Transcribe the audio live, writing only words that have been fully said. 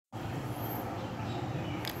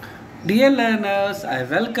Dear learners, I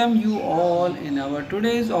welcome you all in our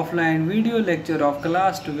today's offline video lecture of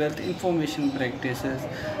class 12th information practices.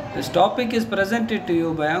 This topic is presented to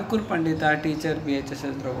you by Ankur Pandita, teacher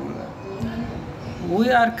BHSS Drugmulla. We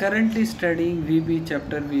are currently studying VB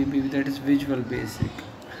chapter VB, that is Visual Basic.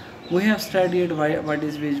 We have studied what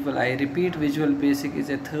is Visual. I repeat, Visual Basic is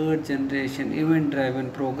a third generation event driven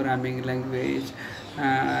programming language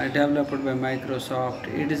developed by Microsoft.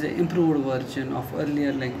 It is an improved version of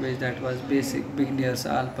earlier language that was basic, beginners,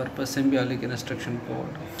 all purpose, symbolic instruction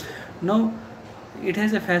code. Now it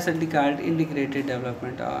has a facility called integrated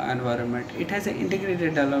development environment. It has an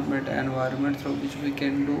integrated development environment through which we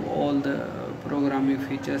can do all the programming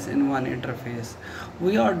features in one interface.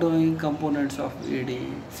 We are doing components of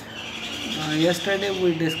EDE. Yesterday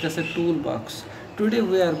we discussed a toolbox. Today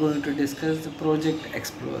we are going to discuss the project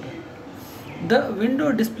explorer. The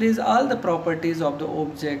window displays all the properties of the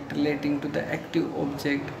object relating to the active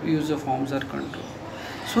object, user forms or control.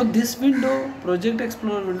 So this window, project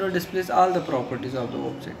explorer window, displays all the properties of the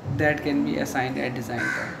object that can be assigned at design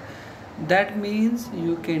time. That means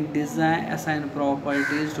you can assign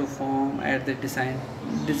properties to form at the design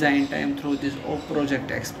time through this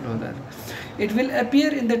project explorer. It will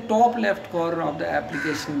appear in the top left corner of the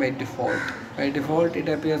application by default. By default, it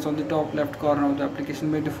appears on the top left corner of the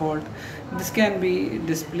application by default. This can be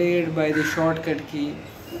displayed by the shortcut key.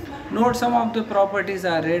 Note some of the properties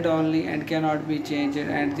are read only and cannot be changed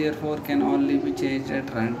and therefore can only be changed at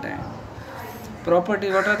runtime.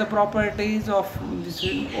 What are the properties of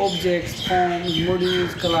these objects, forms,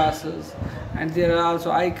 modules, classes, and there are also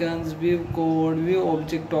icons, view code, view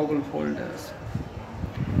object, toggle folders.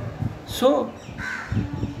 So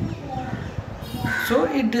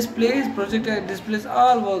it displays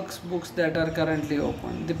all workbooks that are currently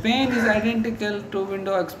open. The pane is identical to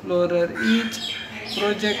Window Explorer. Each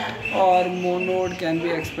project or node can be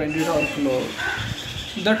expanded or closed.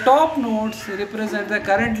 The top nodes represent the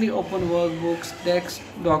currently open workbooks, text,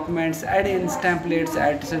 documents, add-ins, templates,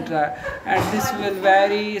 etc. And this will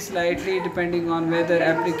vary slightly depending on whether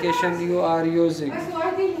application you are using.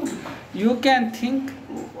 We can think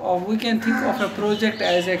of a project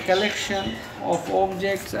as a collection of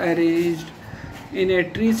objects arranged in a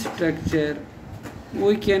tree structure.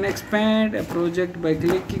 We can expand a project by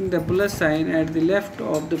clicking the plus sign at the left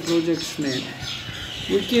of the project's name.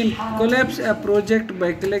 We can collapse a project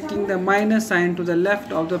by clicking the minus sign to the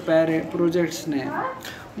left of the project's name.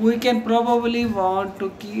 We can probably want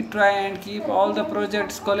to try and keep all the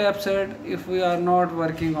projects collapsed if we are not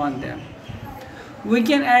working on them. We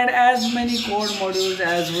can add as many code modules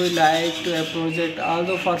as we like to a project,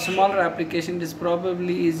 although for smaller applications it is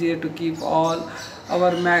probably easier to keep all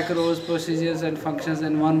our macros, procedures and functions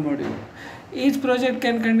in one module. Each project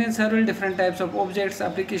can contain several different types of objects,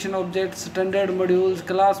 application objects, standard modules,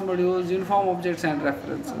 class modules, uniform objects and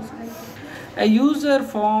references. A user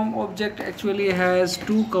form object actually has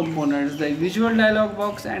two components, the visual dialog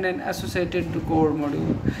box and an associated code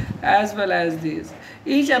module, as well as these.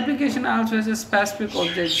 Each application also has a specific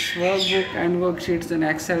objects, workbook and worksheets in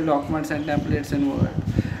Excel, documents and templates in Word.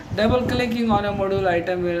 Double clicking on a module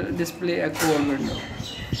item will display a code window.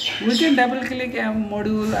 We can double click a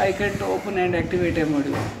module icon to open and activate a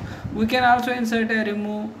module. We can also insert a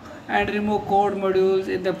remove code modules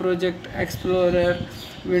in the project explorer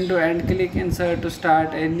window and click insert to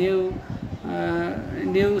start a new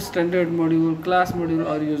standard module, class module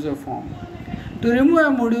or user form. To remove a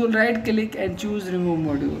module, right click and choose remove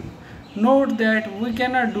module. Note that we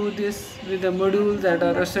cannot do this with the modules that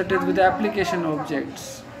are associated with the application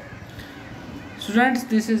objects. Students,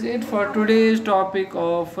 this is it for today's topic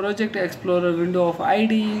of Project Explorer window of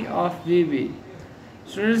IDE of VB.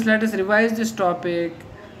 Students, let us revise this topic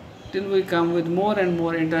till we come with more and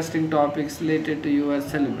more interesting topics related to your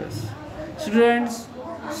syllabus. Students,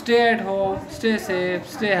 stay at home, stay safe,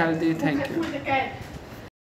 stay healthy. Thank you.